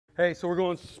Hey, so we're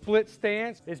going split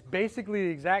stance. It's basically the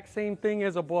exact same thing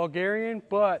as a Bulgarian,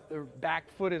 but the back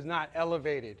foot is not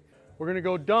elevated. We're gonna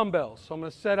go dumbbells. So I'm gonna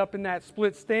set up in that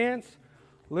split stance,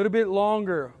 a little bit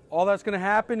longer. All that's gonna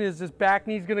happen is this back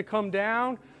knee's gonna come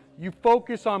down. You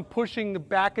focus on pushing the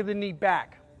back of the knee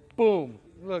back. Boom.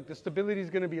 Look, the stability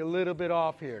is gonna be a little bit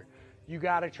off here. You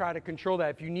gotta try to control that.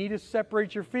 If you need to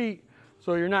separate your feet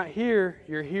so you're not here,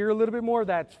 you're here a little bit more,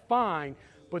 that's fine.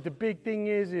 But the big thing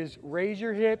is raise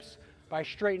your hips by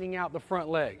straightening out the front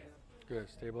leg. Good,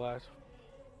 stabilize.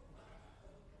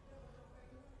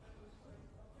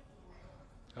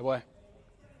 That way.